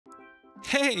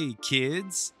Hey,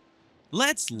 kids!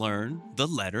 Let's learn the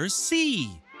letter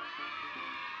C.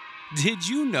 Did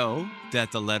you know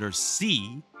that the letter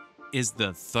C is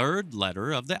the third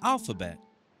letter of the alphabet?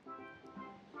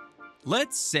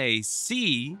 Let's say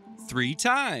C 3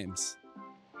 times.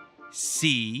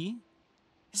 C,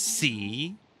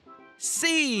 C,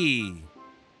 C.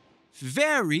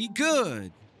 Very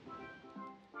good.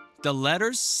 The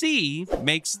letter C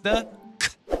makes the K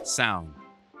sound.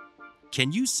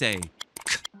 Can you say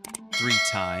K 3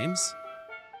 times?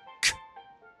 K,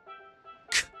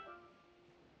 K,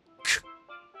 K.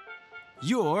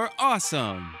 You're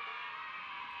awesome.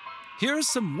 Here are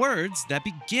some words that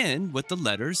begin with the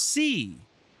letter C.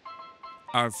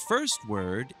 Our first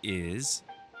word is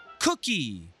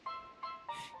cookie.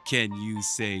 Can you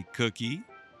say cookie?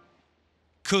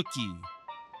 Cookie.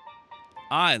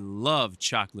 I love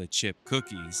chocolate chip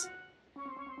cookies.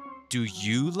 Do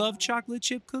you love chocolate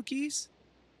chip cookies?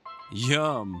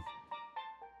 Yum.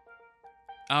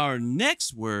 Our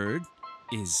next word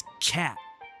is cat.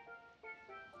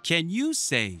 Can you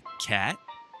say cat?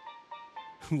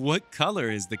 What color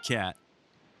is the cat?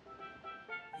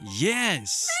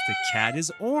 Yes, the cat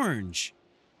is orange.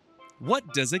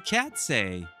 What does a cat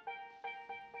say?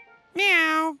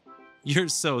 Meow. You're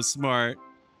so smart.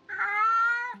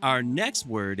 Our next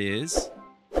word is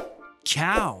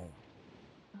cow.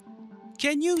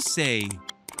 Can you say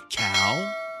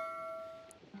cow?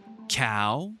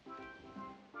 Cow.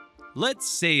 Let's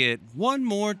say it one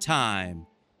more time.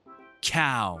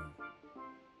 Cow.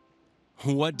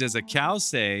 What does a cow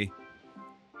say?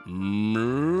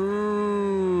 Moo.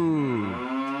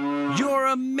 You're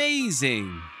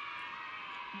amazing.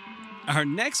 Our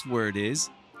next word is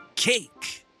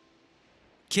cake.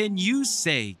 Can you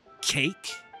say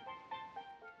cake?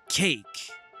 Cake.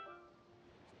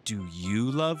 Do you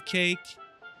love cake?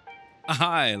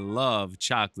 I love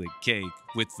chocolate cake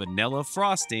with vanilla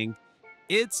frosting.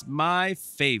 It's my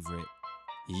favorite.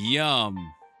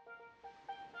 Yum.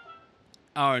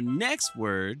 Our next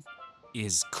word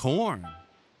is corn.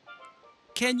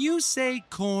 Can you say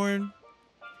corn?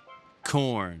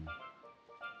 Corn.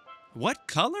 What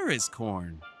color is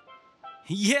corn?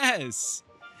 Yes,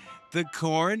 the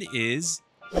corn is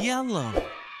yellow.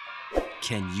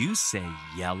 Can you say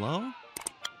yellow?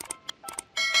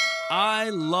 I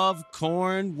love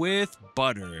corn with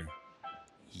butter.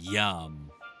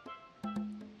 Yum.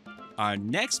 Our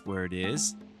next word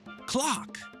is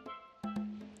clock.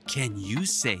 Can you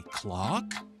say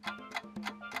clock?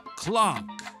 Clock.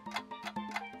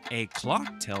 A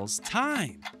clock tells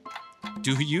time.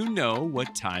 Do you know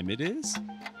what time it is?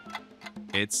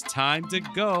 It's time to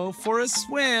go for a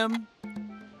swim.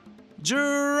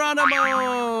 Geronimo!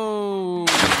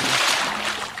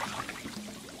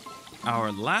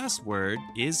 Our last word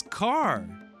is car.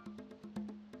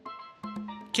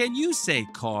 Can you say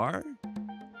car?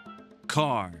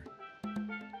 Car.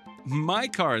 My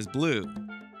car is blue.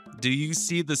 Do you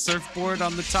see the surfboard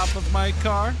on the top of my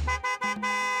car?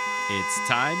 It's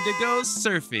time to go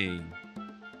surfing.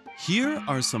 Here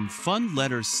are some fun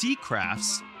letter C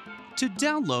crafts to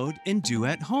download and do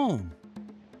at home.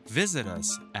 Visit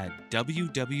us at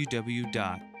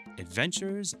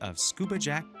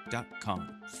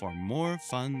www.adventuresofscubajack.com for more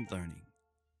fun learning.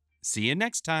 See you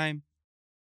next time.